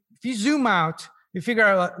if you zoom out, you figure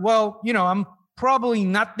out, I'm probably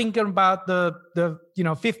not thinking about the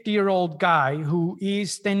 50-year-old guy who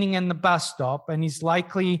is standing in the bus stop and he's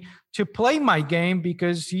likely to play my game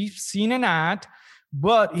because he's seen an ad,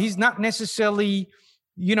 but he's not necessarily,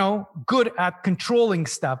 good at controlling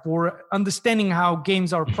stuff or understanding how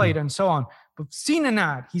games are played and so on. But seen an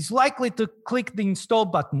ad, he's likely to click the install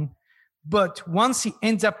button. But once he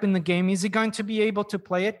ends up in the game, is he going to be able to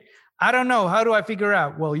play it? I don't know. How do I figure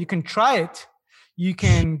out? Well, you can try it. You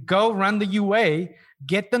can go run the UA,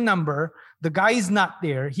 get the number. The guy is not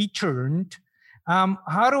there. He turned.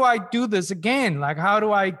 How do I do this again? Like, how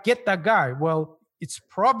do I get that guy? Well, it's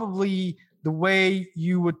probably the way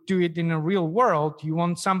you would do it in a real world. You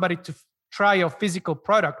want somebody to try your physical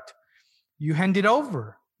product. You hand it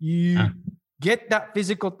over. You get that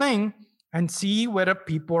physical thing and see whether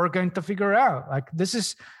people are going to figure out. Like,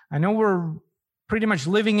 I know we're pretty much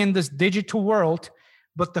living in this digital world,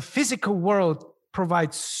 but the physical world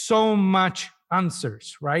provides so much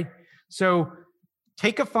answers, right? So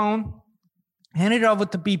take a phone, hand it over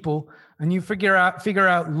to people, and you figure out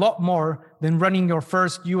a lot more than running your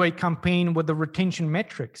first UA campaign with the retention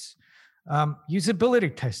metrics.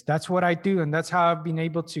 Usability test, that's what I do, and that's how I've been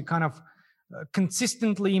able to kind of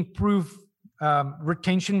consistently improve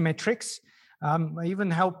retention metrics. I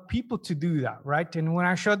even help people to do that, right? And when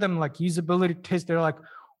I show them like usability tests, they're like,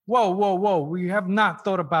 whoa, we have not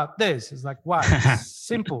thought about this. It's like, wow, it's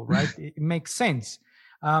simple, right? It makes sense.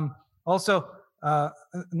 Also,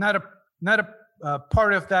 another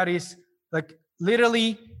part of that is, like,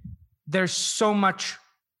 literally there's so much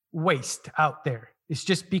waste out there. It's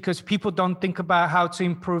just because people don't think about how to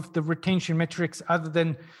improve the retention metrics other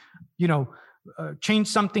than, change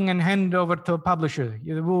something and hand it over to a publisher.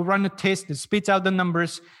 You will run a test, it spits out the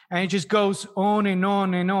numbers, and it just goes on and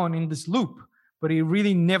on and on in this loop, but it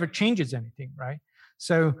really never changes anything, right?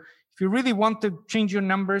 So if you really want to change your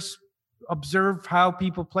numbers, observe how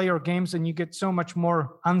people play your games, and you get so much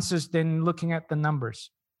more answers than looking at the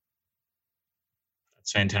numbers.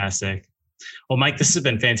 That's fantastic. Well, Mike, this has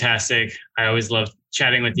been fantastic. I always love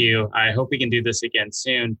chatting with you. I hope we can do this again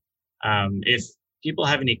soon. If people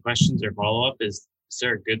have any questions or follow-up, is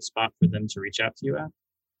there a good spot for them to reach out to you at?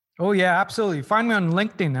 Oh, yeah, absolutely. Find me on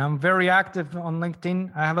LinkedIn. I'm very active on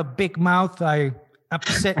LinkedIn. I have a big mouth. I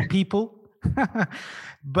upset people.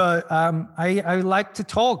 But I like to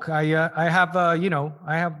talk. I have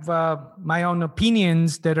my own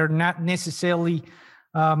opinions that are not necessarily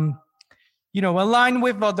aligned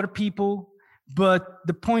with other people. But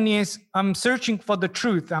the point is, I'm searching for the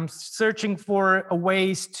truth. I'm searching for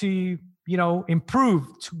ways to improve,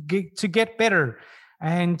 to get better.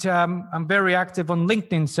 And I'm very active on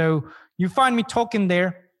LinkedIn. So you find me talking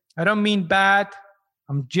there. I don't mean bad.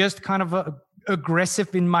 I'm just kind of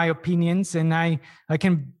aggressive in my opinions, and I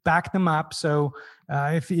can back them up. So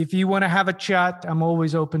if you want to have a chat, I'm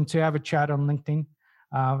always open to have a chat on LinkedIn.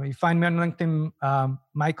 You find me on LinkedIn,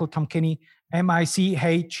 Michael Tomkeny,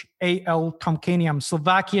 Michal Tomkeny. I'm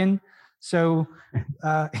Slovakian. So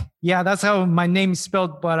that's how my name is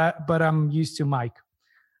spelled, but I'm used to Mike.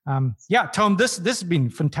 Tom, this has been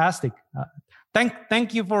fantastic.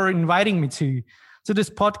 Thank you for inviting me to this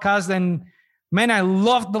podcast. And man, I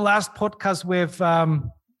loved the last podcast with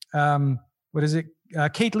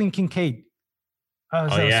Caitlin Kincaid. That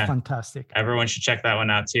was fantastic. Everyone should check that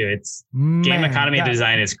one out too. It's game economy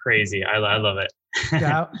design is crazy. I love it.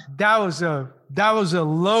 that was a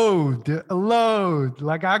load.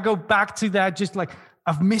 Like, I go back to that, just like,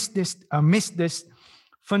 I missed this.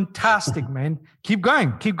 Fantastic, man. Keep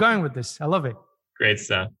going with this. I love it. Great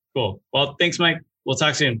stuff. Cool. Well, thanks, Mike. We'll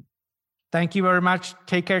talk soon. Thank you very much.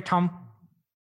 Take care, Tom.